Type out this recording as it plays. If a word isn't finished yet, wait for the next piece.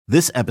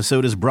This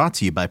episode is brought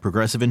to you by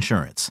Progressive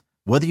Insurance.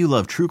 Whether you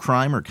love true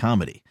crime or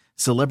comedy,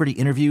 celebrity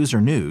interviews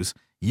or news,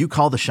 you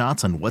call the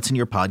shots on what's in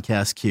your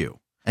podcast queue.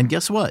 And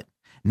guess what?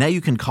 Now you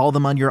can call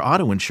them on your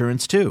auto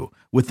insurance too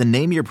with the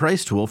Name Your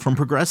Price tool from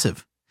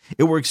Progressive.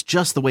 It works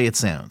just the way it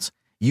sounds.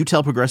 You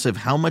tell Progressive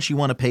how much you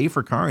want to pay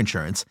for car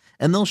insurance,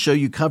 and they'll show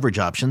you coverage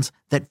options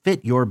that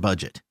fit your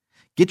budget.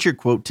 Get your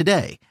quote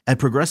today at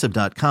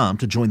Progressive.com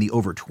to join the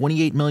over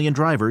 28 million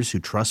drivers who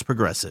trust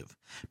Progressive.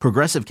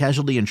 Progressive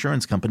Casualty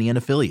Insurance Company and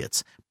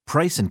Affiliates.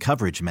 Price and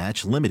coverage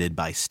match limited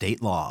by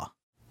state law.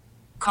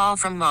 Call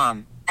from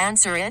mom.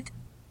 Answer it.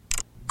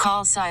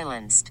 Call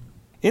silenced.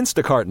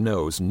 Instacart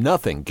knows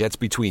nothing gets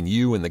between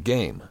you and the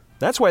game.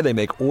 That's why they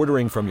make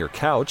ordering from your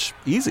couch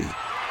easy.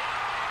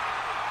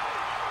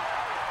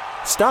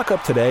 Stock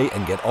up today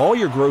and get all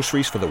your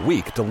groceries for the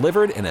week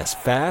delivered in as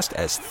fast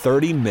as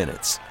 30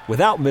 minutes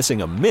without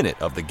missing a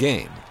minute of the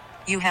game.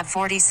 You have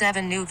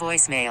 47 new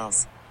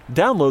voicemails.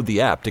 Download the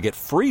app to get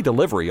free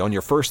delivery on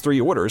your first 3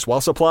 orders while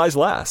supplies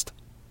last.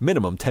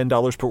 Minimum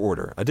 $10 per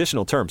order.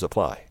 Additional terms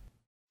apply.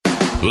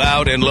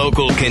 Loud and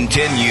Local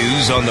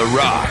continues on The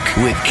Rock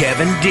with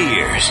Kevin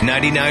Deers,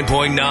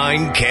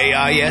 99.9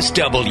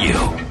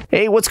 KISW.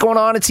 Hey, what's going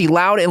on? It's the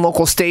Loud and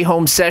Local Stay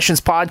Home Sessions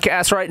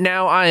podcast. Right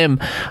now, I'm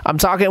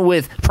talking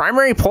with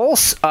Primary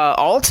Pulse,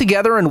 all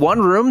together in one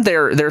room.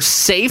 They're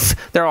safe.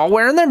 They're all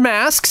wearing their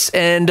masks,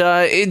 and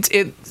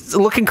it's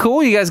looking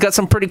cool. You guys got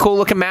some pretty cool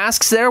looking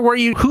masks there.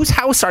 Whose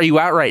house are you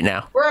at right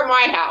now? We're at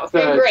my house.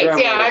 Hey, Grace.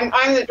 Drummer. Yeah,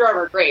 I'm the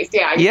drummer, Grace.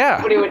 Yeah.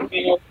 Yeah. What do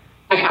you know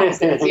my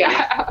house is?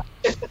 Yeah.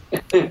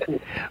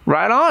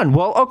 Right on.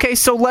 Well, okay,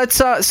 so let's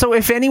so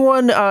if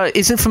anyone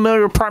isn't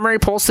familiar with Primary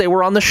Pulse, they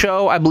were on the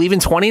show, I believe, in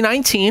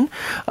 2019.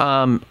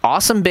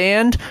 Awesome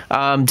band.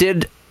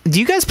 Do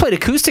you guys played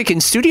acoustic in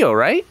studio,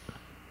 right?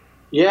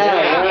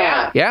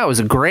 Yeah. Yeah, it was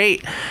a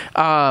great.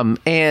 Why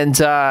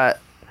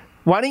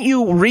don't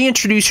you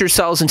reintroduce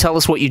yourselves and tell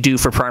us what you do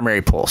for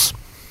Primary Pulse?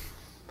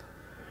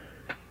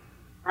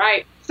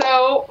 Right.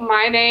 So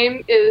my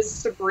name is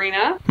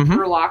Sabrina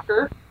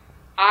Verlocker.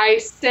 I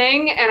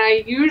sing, and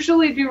I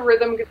usually do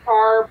rhythm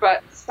guitar,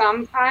 but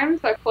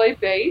sometimes I play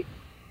bass.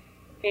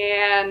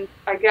 And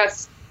I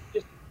guess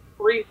just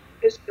brief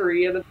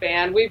history of the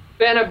band. We've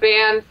been a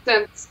band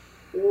since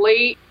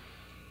late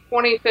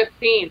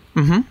 2015,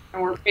 and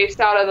we're based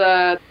out of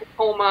the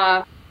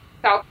Tacoma,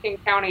 South King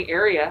County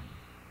area.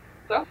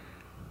 So,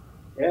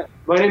 yeah,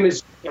 my name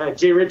is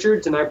Jay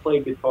Richards, and I play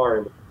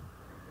guitar.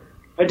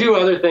 I do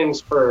other things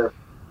for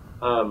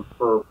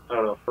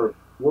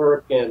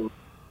work and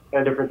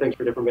kind of different things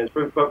for different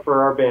bands, but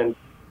for our band,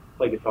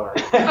 play guitar.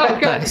 Oh,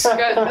 good,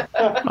 good.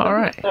 All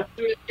right. I'm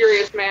a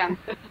curious man.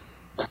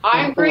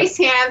 I'm Grace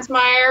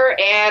Hansmeyer,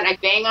 and I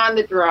bang on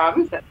the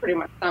drums. That pretty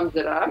much sums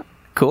it up.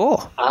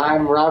 Cool.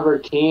 I'm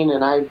Robert Keane,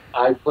 and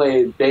I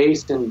play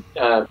bass and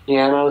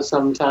piano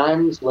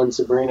sometimes when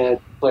Sabrina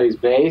plays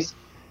bass.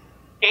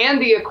 And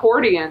the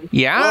accordion.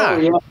 Yeah.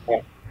 Oh,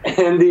 yeah.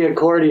 And the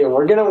accordion.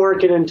 We're going to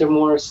work it into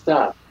more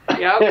stuff.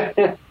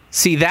 Yep.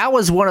 See, that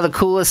was one of the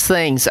coolest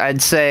things,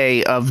 I'd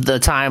say, of the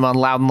time on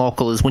Loud and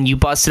Local, is when you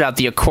busted out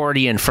the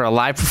accordion for a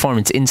live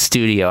performance in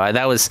studio.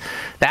 That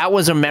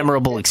was a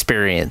memorable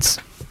experience.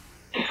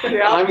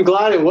 Yeah. I'm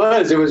glad it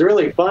was. It was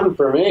really fun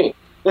for me.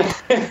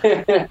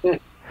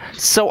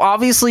 So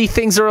obviously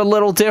things are a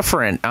little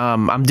different.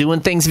 I'm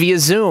doing things via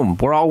Zoom.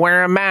 We're all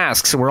wearing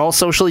masks. We're all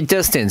socially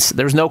distanced.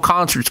 There's no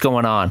concerts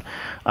going on.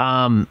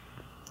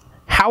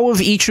 How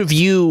have each of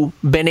you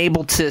been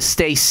able to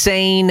stay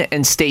sane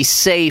and stay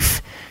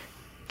safe,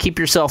 keep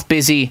yourself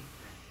busy,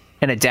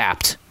 and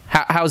adapt?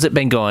 How's it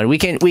been going? We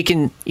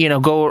can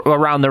go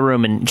around the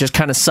room and just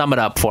kind of sum it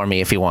up for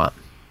me if you want.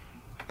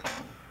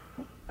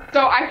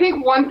 So I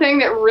think one thing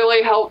that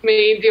really helped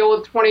me deal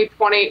with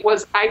 2020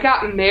 was I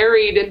got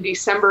married in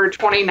December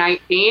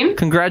 2019.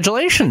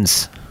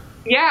 Congratulations.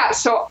 Yeah,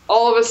 so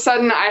all of a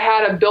sudden I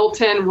had a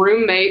built-in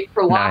roommate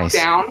for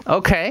lockdown. Nice.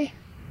 Okay.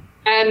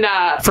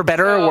 And for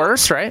better or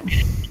worse, right?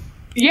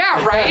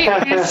 Yeah,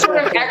 right. It sort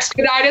of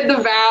expedited the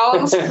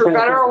vows for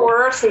better or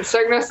worse, in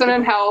sickness and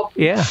in health.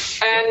 Yeah.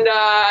 And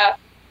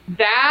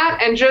that,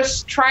 and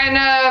just trying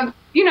to,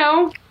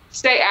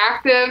 stay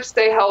active,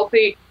 stay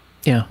healthy.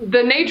 Yeah.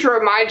 The nature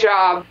of my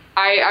job,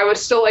 I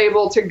was still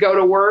able to go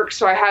to work,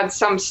 so I had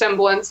some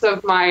semblance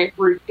of my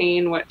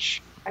routine,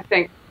 which I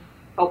think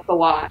helped a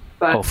lot.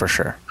 But for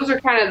sure. Those are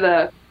kind of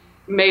the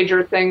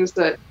major things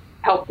that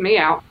helped me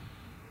out.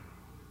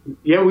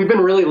 Yeah, we've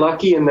been really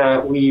lucky in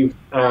that we've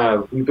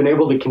been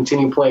able to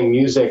continue playing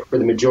music for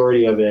the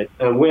majority of it.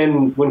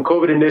 When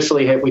COVID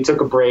initially hit, we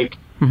took a break,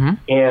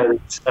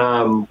 and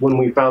when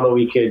we found that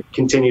we could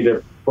continue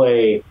to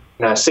play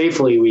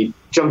safely, we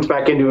jumped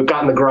back into it,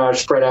 got in the garage,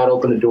 spread out,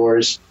 opened the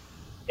doors,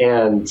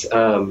 and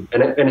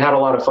had a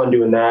lot of fun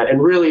doing that.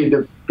 And really,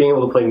 being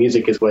able to play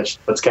music is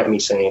what's kept me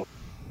sane.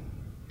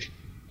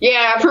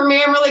 Yeah, for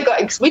me, I'm really glad,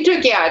 because we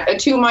took, a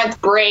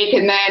 2-month break,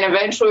 and then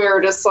eventually we were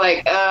just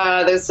like,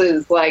 this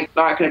is,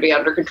 not going to be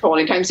under control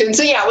anytime soon.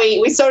 So,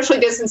 we socially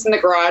distanced in the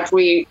garage.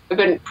 We have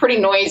been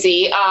pretty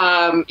noisy,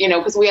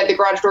 because we had the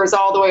garage doors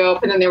all the way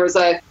open, and there was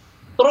a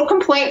little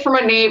complaint from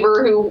a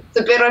neighbor who's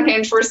a bit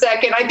unhinged for a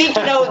second. I think,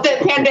 the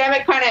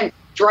pandemic kind of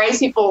drives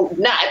people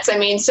nuts. I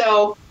mean,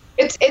 so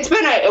it's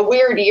been a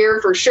weird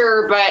year for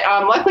sure, but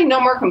luckily no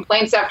more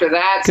complaints after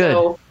that. Good.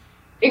 So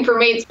I think for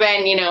me, it's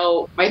been,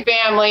 my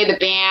family, the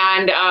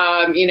band,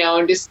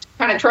 and just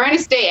kind of trying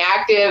to stay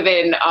active.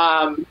 And,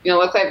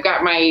 luckily I've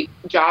got my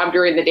job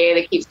during the day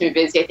that keeps me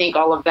busy. I think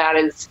all of that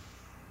has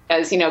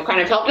kind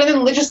of helped.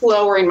 And then just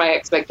lowering my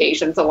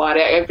expectations a lot.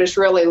 I've just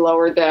really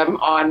lowered them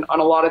on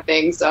a lot of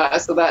things.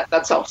 So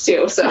that's helped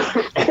too. So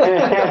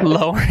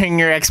Lowering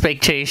your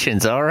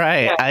expectations. All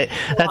right.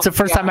 Yeah. That's the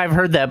first time I've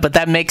heard that, but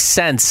that makes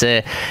sense.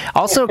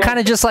 Also kind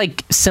of just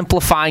like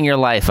simplifying your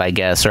life, I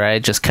guess,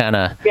 right? Just kind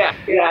of. Yeah,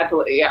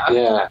 exactly. Yeah.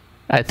 Yeah.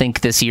 I think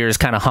this year has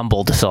kind of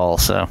humbled us all.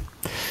 So.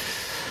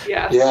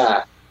 Yes.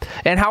 Yeah.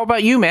 And how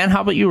about you, man?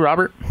 How about you,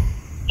 Robert?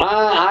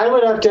 I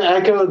would have to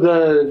echo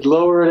the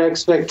lowered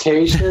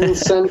expectations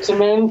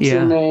sentiment.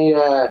 Yeah.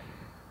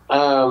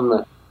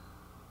 And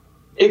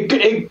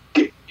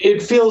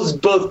it feels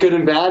both good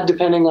and bad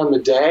depending on the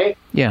day.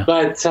 Yeah.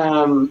 But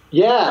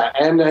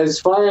and as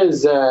far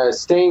as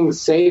staying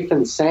safe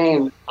and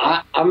sane,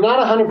 I'm not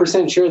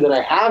 100% sure that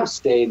I have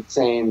stayed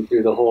sane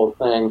through the whole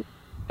thing.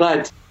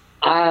 But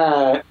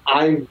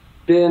I've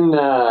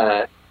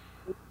been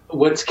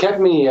what's kept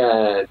me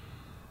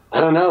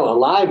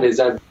alive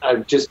is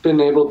I've just been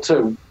able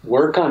to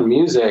work on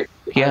music.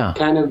 Yeah. I've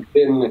kind of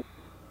been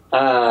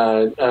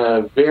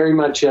very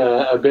much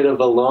a bit of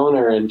a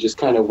loner and just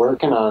kind of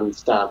working on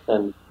stuff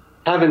and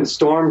having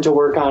Storm to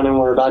work on, and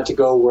we're about to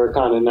go work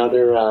on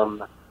another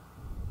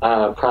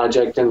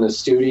project in the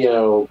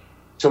studio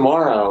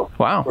tomorrow.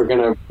 Wow. We're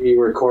going to be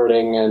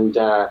recording and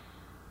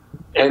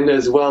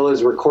as well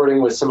as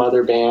recording with some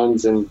other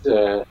bands, and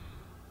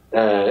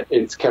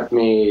it's kept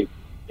me.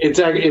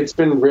 It's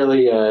been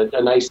really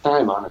a nice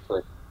time,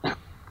 honestly.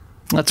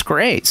 That's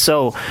great.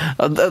 So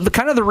the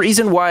kind of the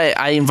reason why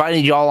I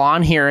invited y'all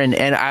on here and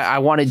I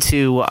wanted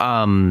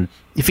to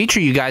feature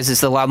you guys as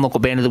the Loud and Local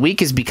Band of the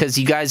Week is because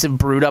you guys have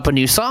brewed up a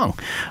new song,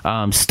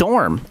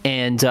 Storm.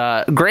 And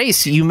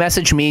Grace, you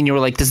messaged me and you were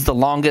like, this is the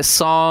longest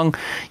song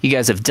you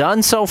guys have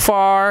done so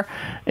far.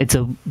 It's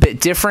a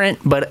bit different,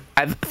 but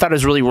I thought it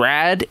was really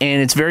rad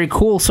and it's very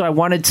cool. So I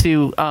wanted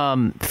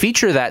to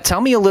feature that.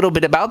 Tell me a little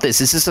bit about this.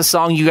 Is this a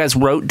song you guys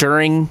wrote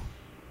during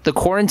the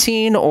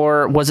quarantine,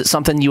 or was it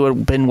something you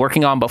had been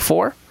working on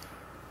before?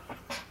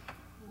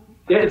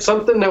 Yeah, it's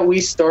something that we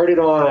started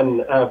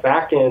on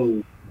back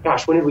in,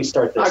 when did we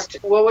start this?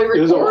 Well, we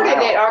recorded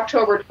it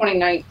October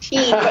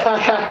 2019, but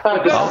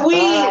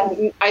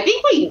I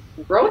think we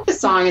wrote the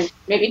song in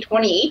maybe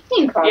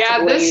 2018 possibly.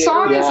 Yeah, this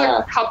song is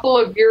a couple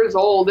of years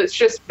old. It's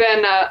just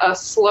been a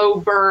slow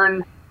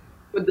burn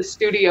with the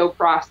studio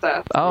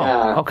process. Oh,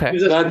 yeah. Okay.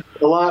 That's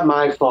a lot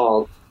my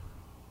fault.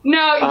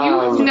 But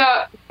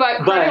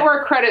credit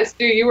where credit's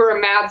due. You were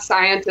a mad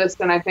scientist,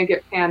 and I think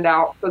it panned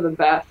out for the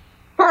best.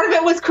 Part of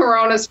it was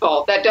Corona's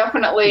fault. That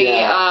definitely,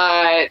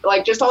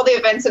 just all the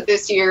events of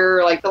this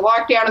year, like the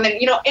lockdown, and then,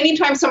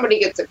 anytime somebody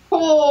gets a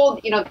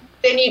cold,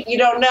 then you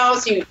don't know,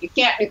 so you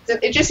can't,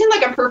 it just seemed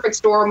like a perfect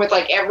storm with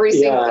like every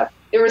single,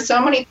 there were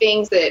so many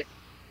things that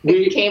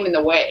came in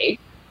the way.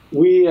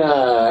 We,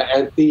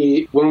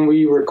 when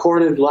we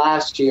recorded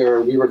last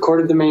year, we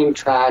recorded the main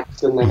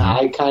tracks, and then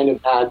I kind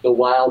of had the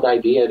wild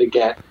idea to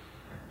get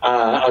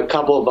a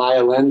couple of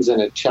violins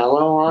and a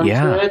cello onto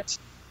it.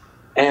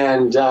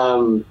 And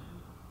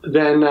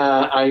then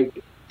I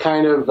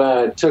kind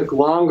of took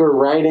longer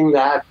writing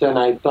that than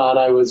I thought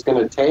I was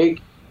going to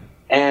take.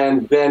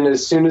 And then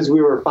as soon as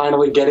we were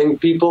finally getting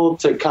people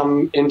to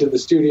come into the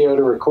studio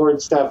to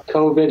record stuff,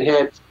 COVID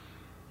hit.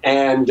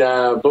 And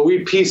but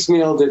we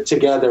piecemealed it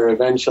together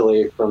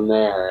eventually from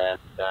there, and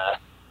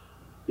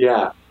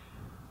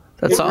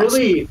that's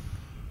awesome.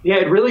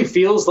 It really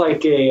feels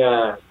like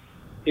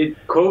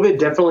COVID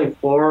definitely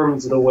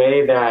formed the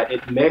way that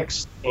it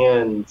mixed,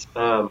 and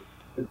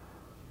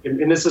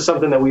this is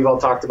something that we've all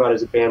talked about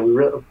as a band.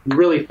 We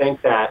really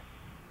think that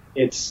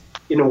it's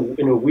in a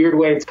weird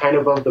way, it's kind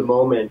of the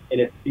moment,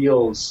 and it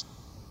feels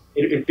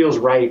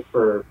right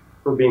for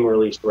being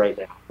released right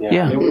now.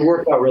 Yeah. It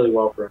worked out really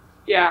well for us.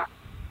 Yeah.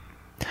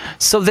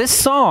 So this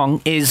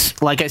song is,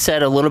 like I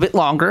said, a little bit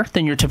longer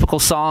than your typical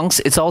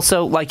songs. It's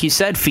also, like you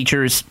said,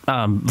 features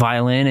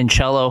violin and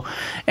cello.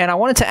 And I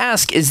wanted to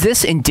ask, is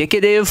this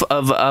indicative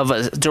of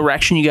a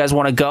direction you guys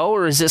want to go,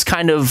 or is this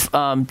kind of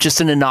just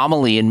an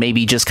anomaly and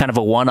maybe just kind of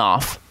a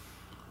one-off?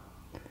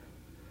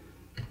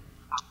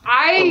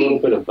 A little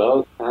bit of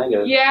both, kind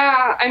of.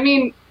 Yeah, I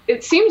mean,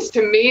 it seems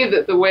to me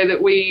that the way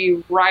that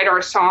we write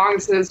our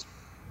songs is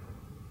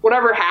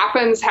whatever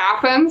happens,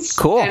 happens.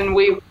 Cool. And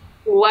we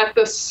let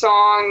the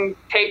song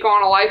take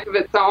on a life of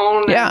its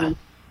own. Yeah. And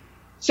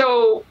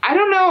so I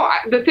don't know.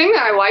 The thing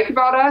that I like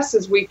about us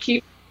is we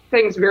keep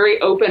things very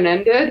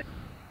open-ended.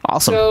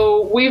 Awesome.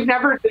 So we've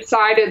never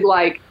decided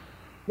like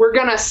we're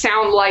going to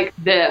sound like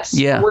this.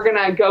 Yeah. We're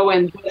going to go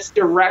in this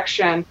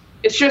direction.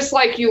 It's just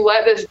like you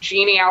let this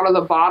genie out of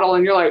the bottle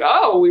and you're like,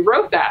 oh, we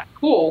wrote that.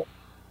 Cool.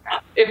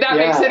 If that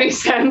makes any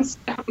sense.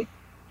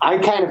 I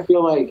kind of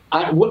feel like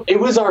it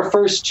was our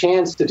first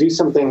chance to do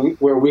something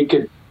where we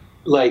could,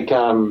 like,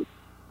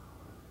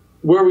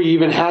 where we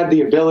even had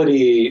the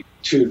ability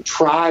to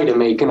try to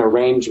make an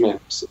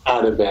arrangement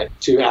out of it,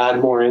 to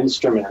add more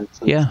instruments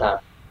and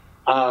stuff.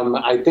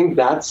 I think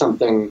that's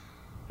something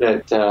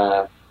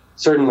that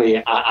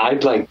certainly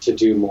I'd like to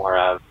do more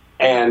of.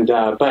 And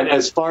but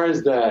as far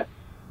as the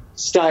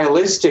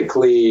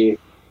stylistically,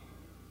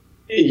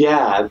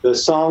 the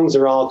songs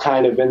are all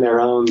kind of in their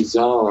own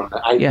zone.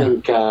 I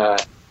think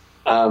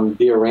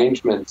the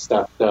arrangement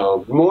stuff,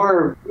 though,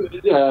 more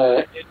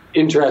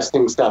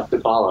interesting stuff to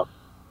follow.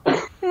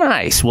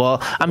 Nice. Well,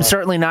 I'm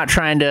certainly not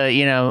trying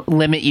to,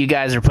 limit you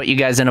guys or put you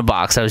guys in a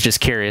box. I was just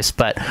curious.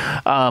 But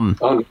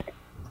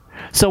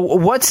so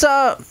what's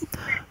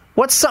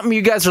something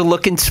you guys are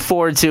looking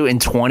forward to in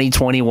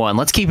 2021?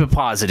 Let's keep it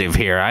positive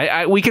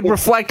here. We could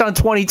reflect on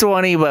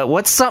 2020, but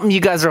what's something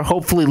you guys are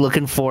hopefully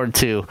looking forward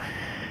to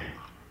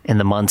in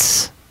the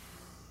months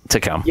to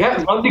come? Yeah,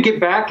 I'd love to get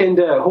back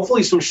into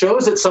hopefully some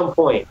shows at some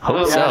point.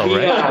 Hope so,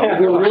 right? Yeah,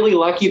 we're really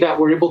lucky that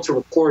we're able to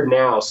record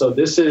now. So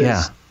this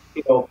is,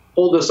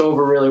 hold us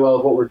over really well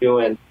with what we're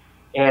doing.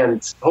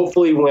 And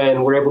hopefully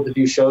when we're able to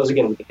do shows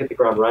again, we can hit the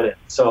ground running.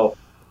 So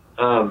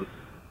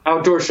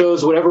outdoor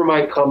shows, whatever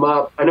might come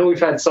up. I know we've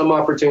had some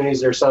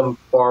opportunities. There's some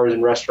bars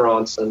and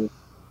restaurants and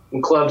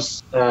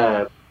clubs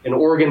in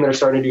Oregon that are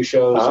starting to do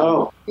shows.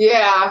 Oh,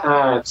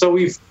 yeah. So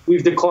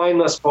we've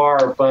declined thus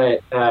far,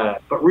 but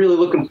really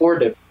looking forward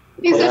to.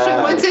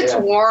 Especially once it's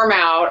warm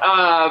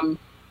out.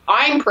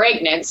 I'm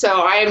pregnant,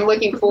 so I'm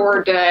looking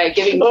forward to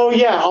giving. Oh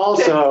yeah,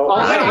 also. So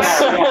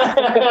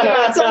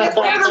it's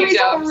one of the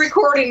reasons we're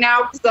recording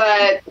now,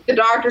 because the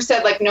doctor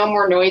said like no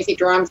more noisy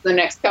drums in the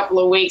next couple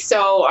of weeks.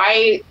 So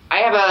I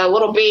have a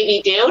little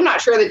baby due, not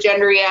sure the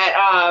gender yet.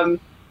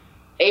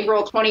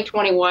 April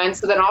 2021.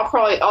 So then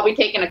I'll be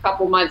taking a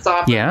couple months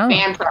off of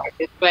band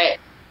practice, but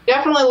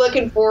definitely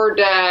looking forward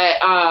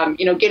to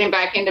getting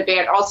back into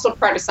band. I'll still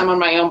practice some on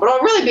my own, but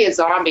I'll really be a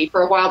zombie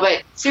for a while.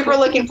 But super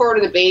looking forward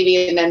to the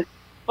baby, and then.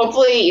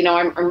 Hopefully,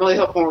 I'm really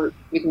hoping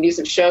we can do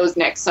some shows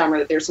next summer,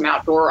 that there's some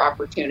outdoor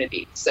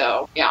opportunities.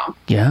 So,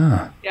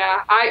 Yeah,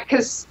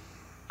 because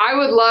I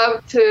would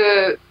love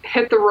to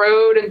hit the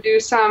road and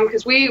do some,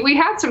 because we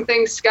had some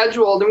things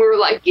scheduled and we were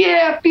like,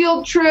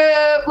 field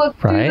trip,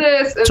 let's do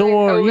this. And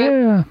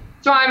tour,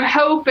 So I'm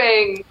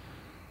hoping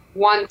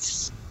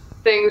once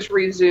things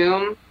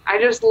resume, I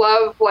just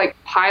love like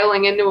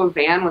piling into a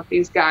van with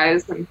these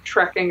guys and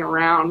trekking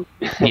around.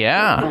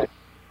 Yeah.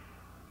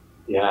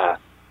 Yeah.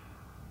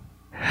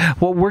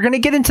 Well, we're going to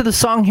get into the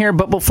song here,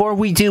 but before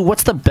we do,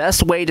 what's the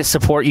best way to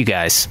support you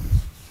guys?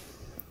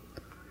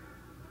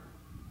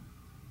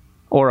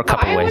 Or a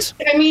couple ways.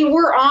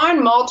 We're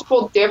on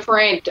multiple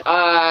different,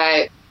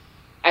 I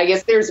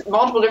guess there's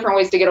multiple different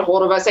ways to get a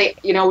hold of us.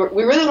 We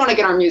really want to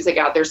get our music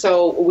out there.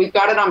 So we've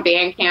got it on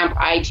Bandcamp,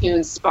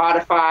 iTunes,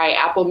 Spotify,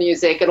 Apple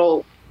Music.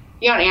 It'll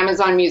be on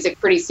Amazon Music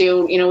pretty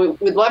soon.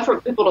 We'd love for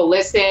people to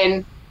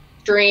listen,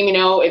 stream,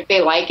 if they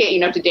like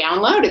it, to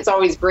download. It's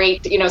always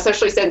great,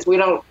 especially since we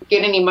don't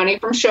get any money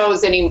from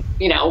shows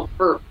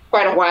for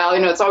quite a while.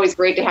 It's always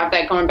great to have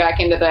that going back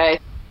into the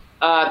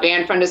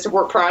band fund to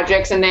support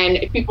projects. And then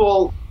if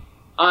people,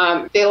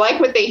 they like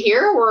what they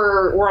hear,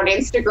 we're on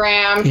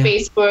Instagram,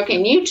 Facebook,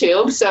 and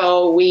YouTube.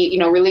 So we,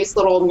 release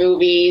little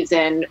movies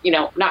and,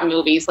 not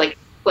movies, like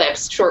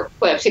clips, short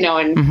clips,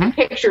 and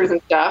pictures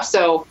and stuff.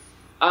 So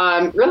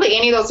really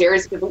any of those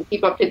areas people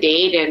keep up to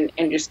date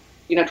and just,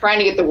 trying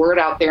to get the word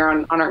out there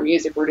on our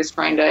music. We're just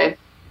trying to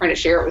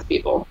share it with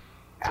people.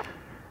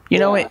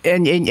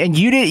 And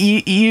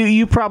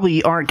you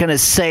probably aren't going to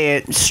say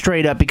it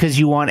straight up because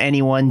you want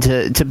anyone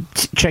to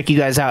check you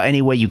guys out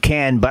any way you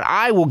can. But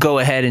I will go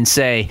ahead and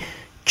say,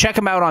 check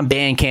them out on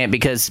Bandcamp,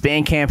 because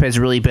Bandcamp has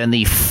really been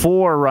the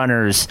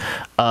forerunners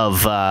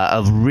of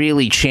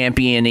really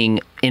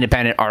championing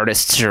independent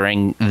artists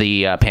during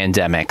the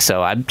pandemic.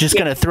 So I'm just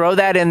going to throw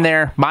that in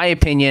there, my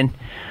opinion.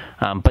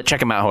 But check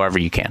them out however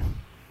you can.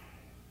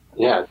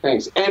 Yeah,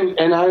 thanks.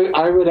 And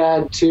I would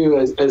add too,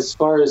 as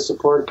far as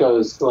support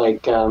goes,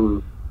 like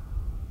I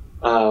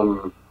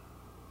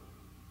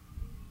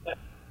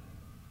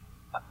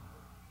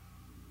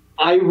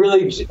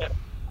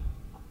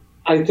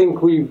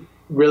think we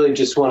really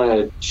just want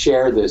to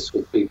share this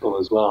with people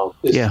as well.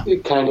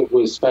 It kind of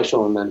was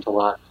special and meant a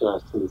lot to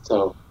us, and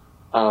so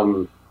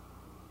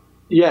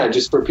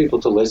just for people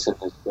to listen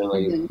is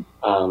really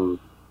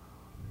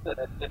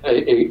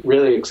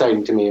really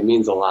exciting to me. It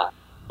means a lot.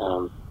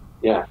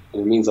 It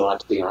means a lot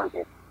to be on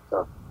here.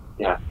 So,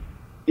 yeah.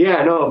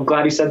 Yeah, no, I'm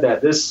glad you said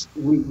that. This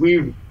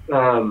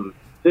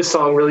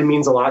song really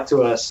means a lot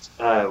to us.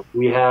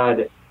 We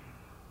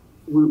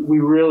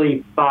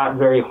really thought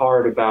very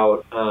hard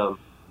about how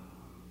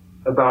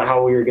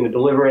we were going to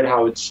deliver it,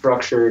 how it's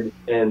structured,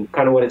 and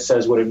kind of what it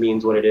says, what it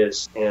means, what it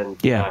is. And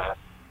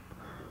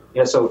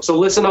so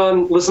listen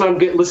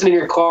in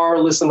your car,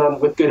 listen on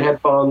with good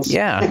headphones.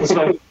 Yeah,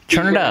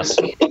 turn it up.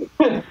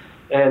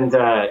 And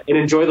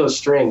enjoy those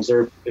strings.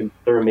 They're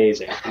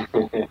amazing.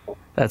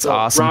 That's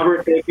awesome.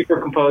 Robert, thank you for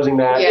composing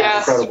that.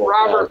 Yes, Incredible.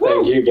 Robert.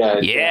 Thank you,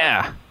 guys.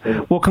 Yeah.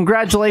 Well,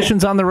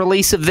 congratulations on the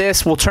release of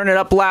this. We'll turn it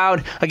up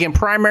loud. Again,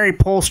 Primary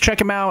Pulse. Check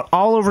them out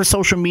all over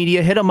social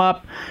media. Hit them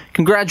up.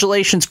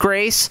 Congratulations,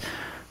 Grace,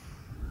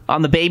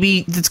 on the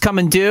baby that's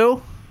coming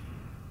due.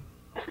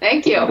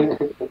 Thank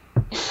you.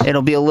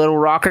 It'll be a little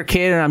rocker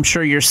kid, and I'm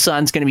sure your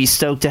son's going to be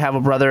stoked to have a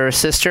brother or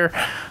sister.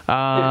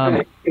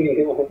 We'll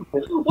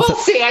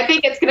see. I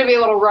think it's going to be a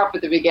little rough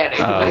at the beginning.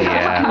 Oh,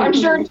 yeah. I'm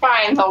sure it's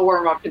fine. He'll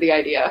warm up to the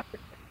idea.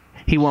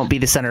 He won't be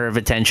the center of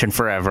attention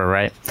forever,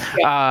 right?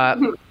 Yeah.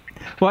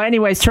 Well,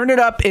 anyways, turn it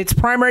up. It's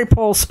Primary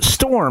Pulse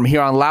Storm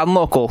here on Loud and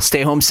Local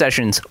Stay Home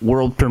Sessions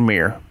world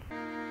premiere.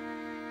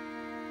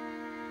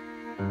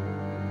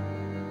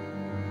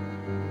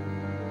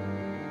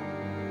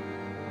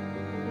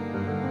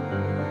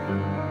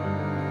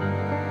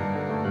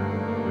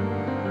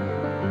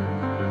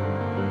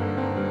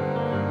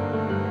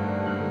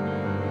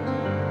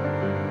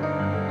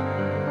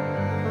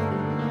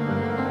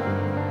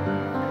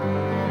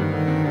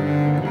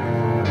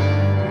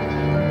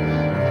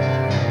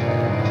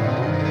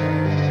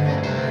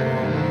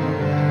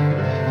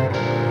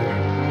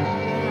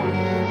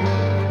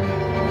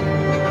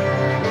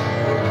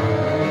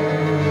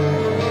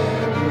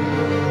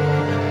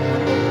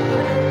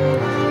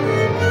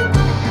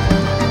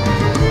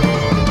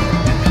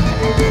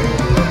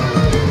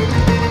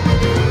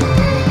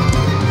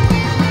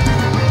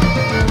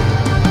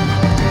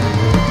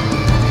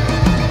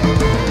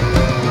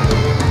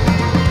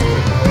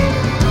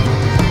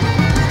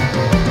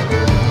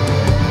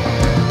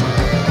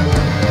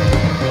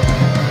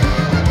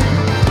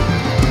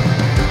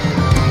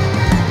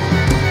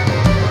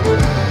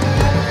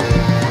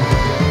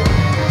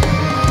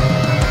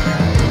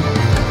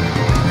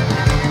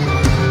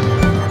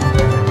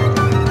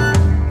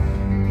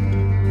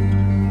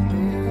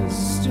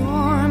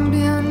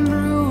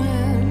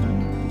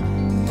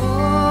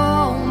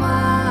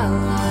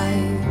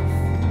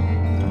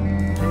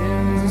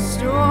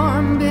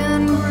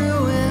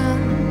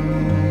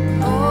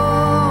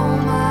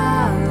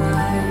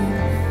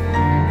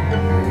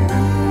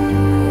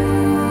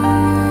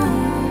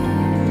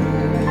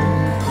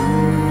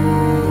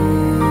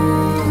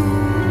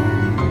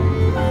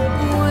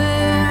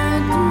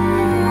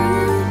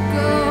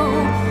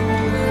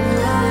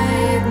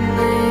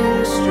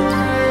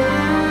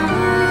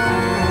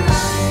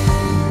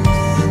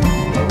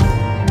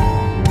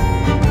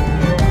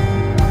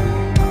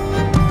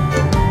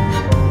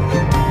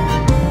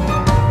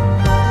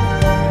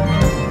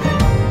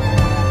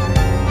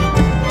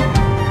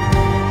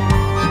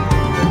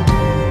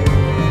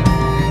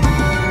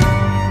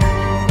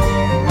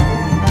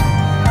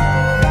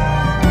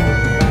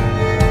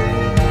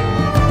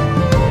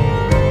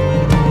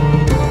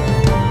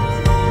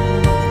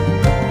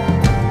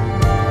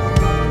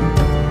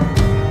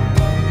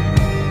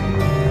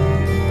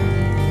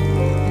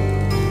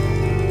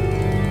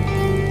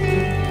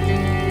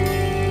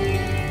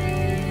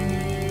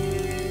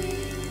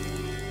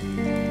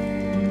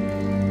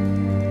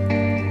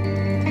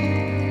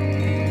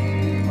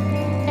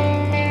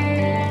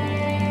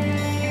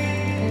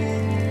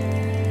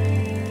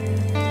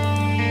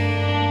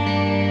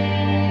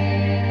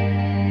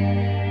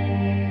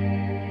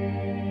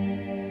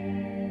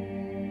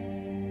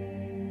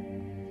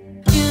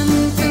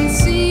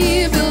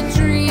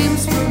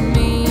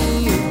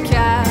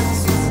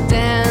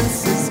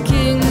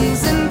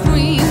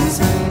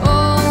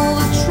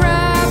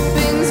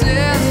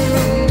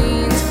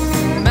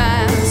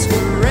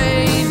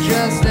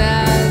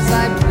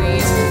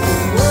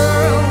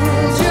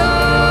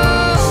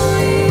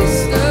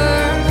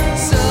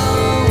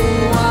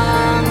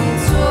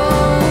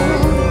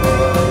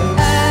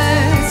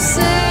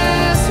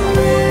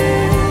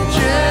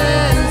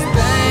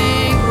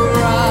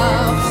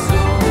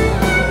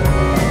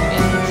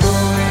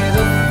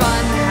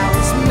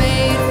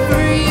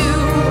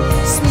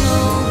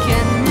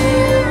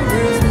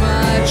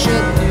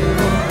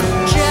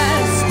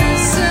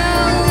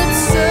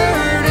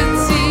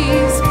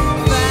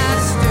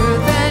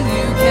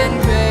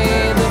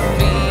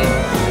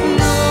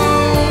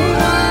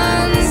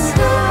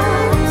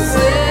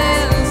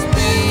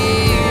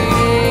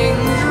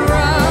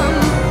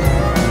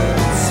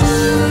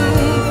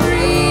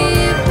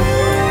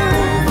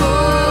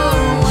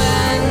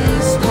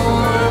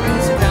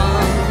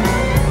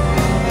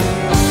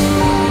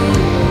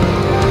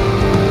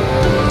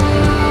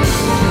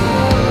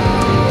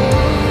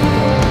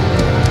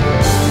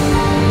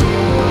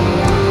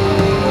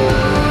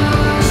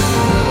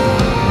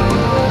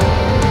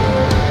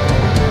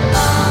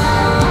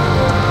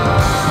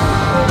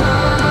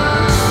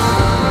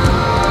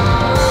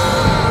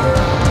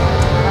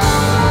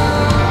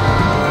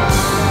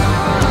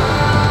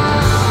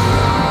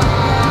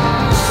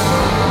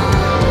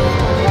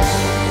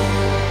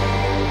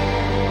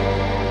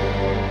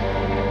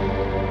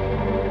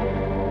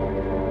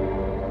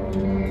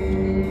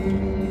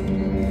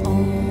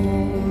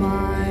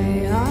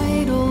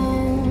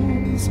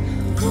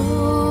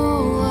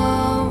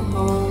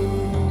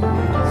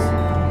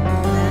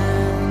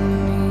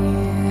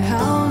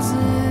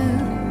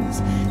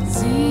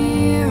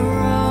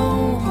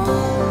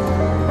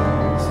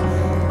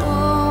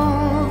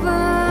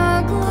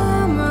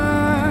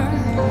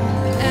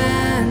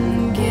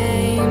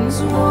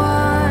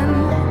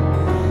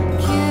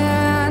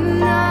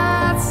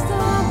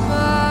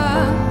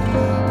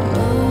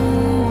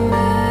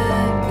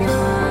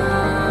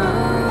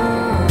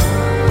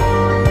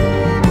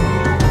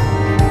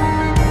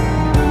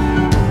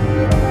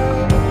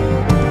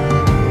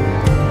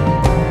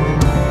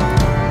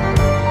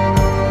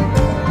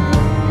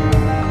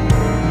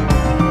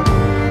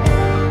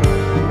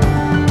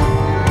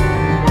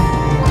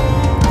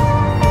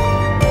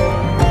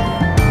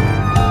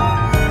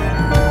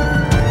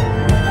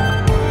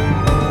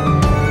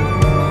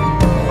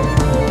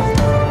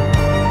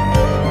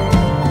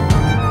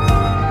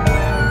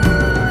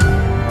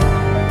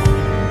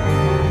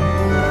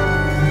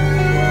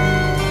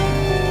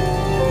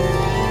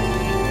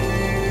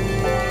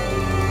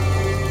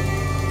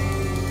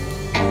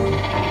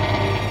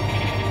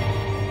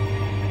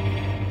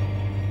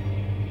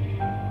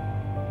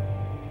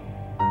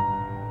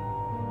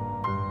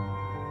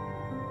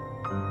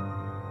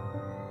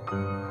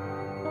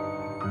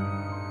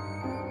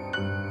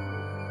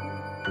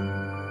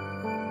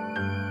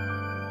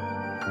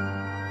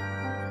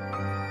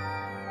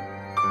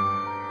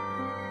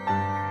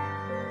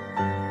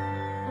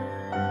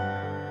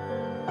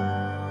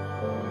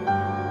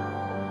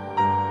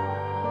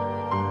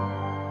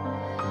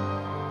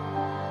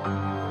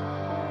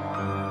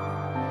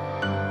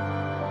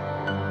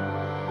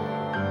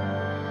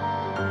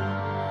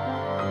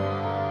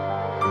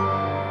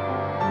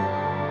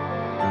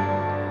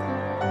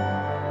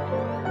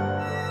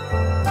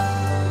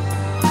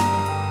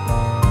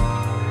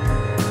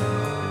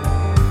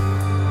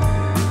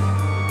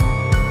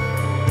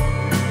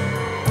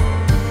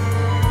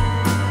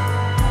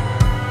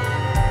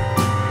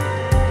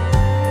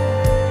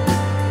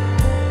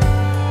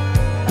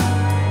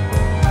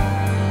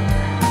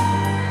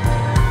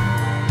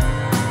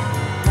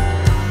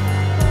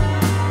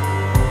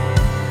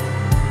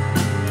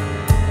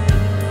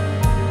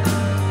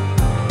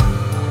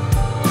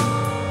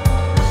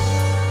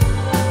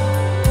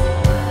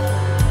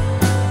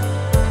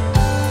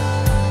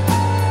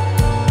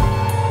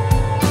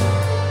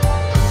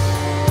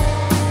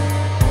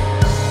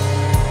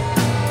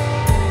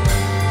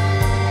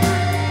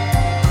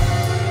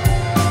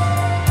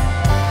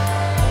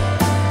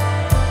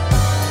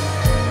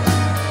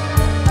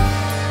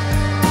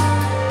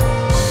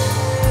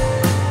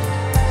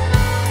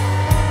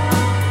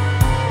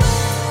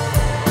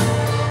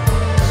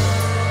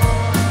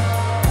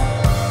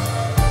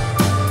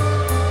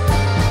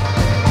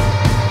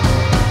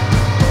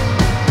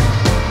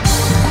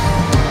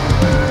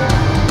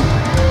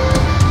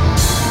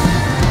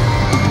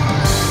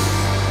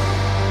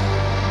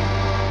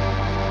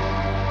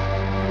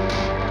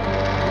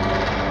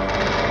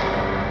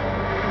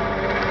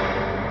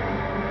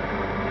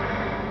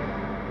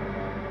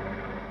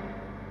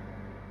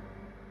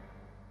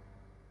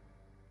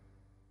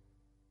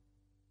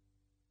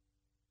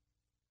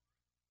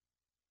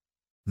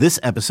 This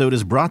episode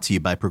is brought to you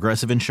by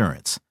Progressive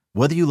Insurance.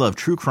 Whether you love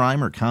true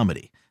crime or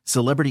comedy,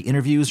 celebrity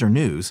interviews or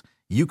news,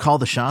 you call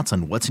the shots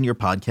on what's in your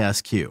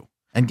podcast queue.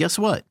 And guess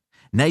what?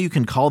 Now you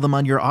can call them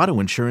on your auto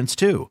insurance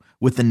too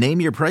with the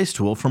Name Your Price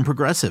tool from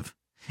Progressive.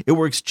 It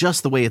works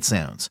just the way it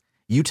sounds.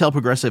 You tell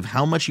Progressive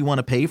how much you want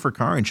to pay for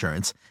car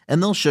insurance,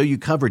 and they'll show you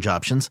coverage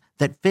options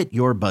that fit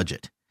your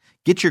budget.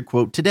 Get your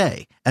quote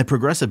today at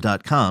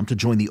Progressive.com to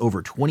join the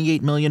over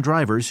 28 million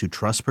drivers who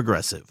trust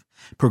Progressive.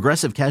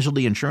 Progressive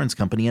Casualty Insurance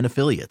Company and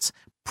Affiliates.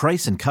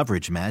 Price and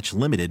coverage match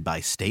limited by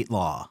state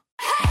law.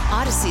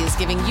 Odyssey is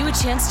giving you a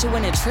chance to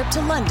win a trip to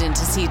London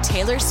to see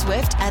Taylor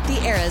Swift at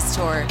the Eras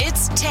Tour.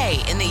 It's Tay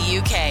in the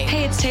UK.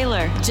 Hey, it's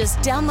Taylor. Just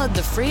download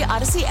the free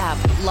Odyssey app,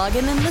 log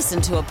in and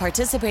listen to a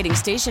participating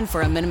station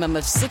for a minimum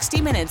of 60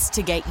 minutes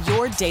to get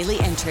your daily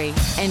entry.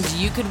 And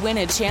you could win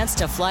a chance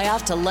to fly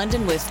off to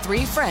London with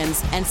 3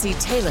 friends and see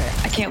Taylor.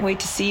 I can't wait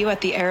to see you at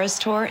the Eras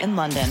Tour in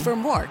London. For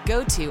more,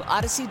 go to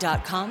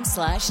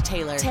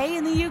odyssey.com/Taylor. Tay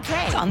in the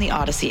UK. It's on the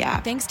Odyssey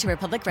app. Thanks to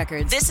Republic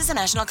Records. This is a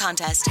national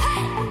contest.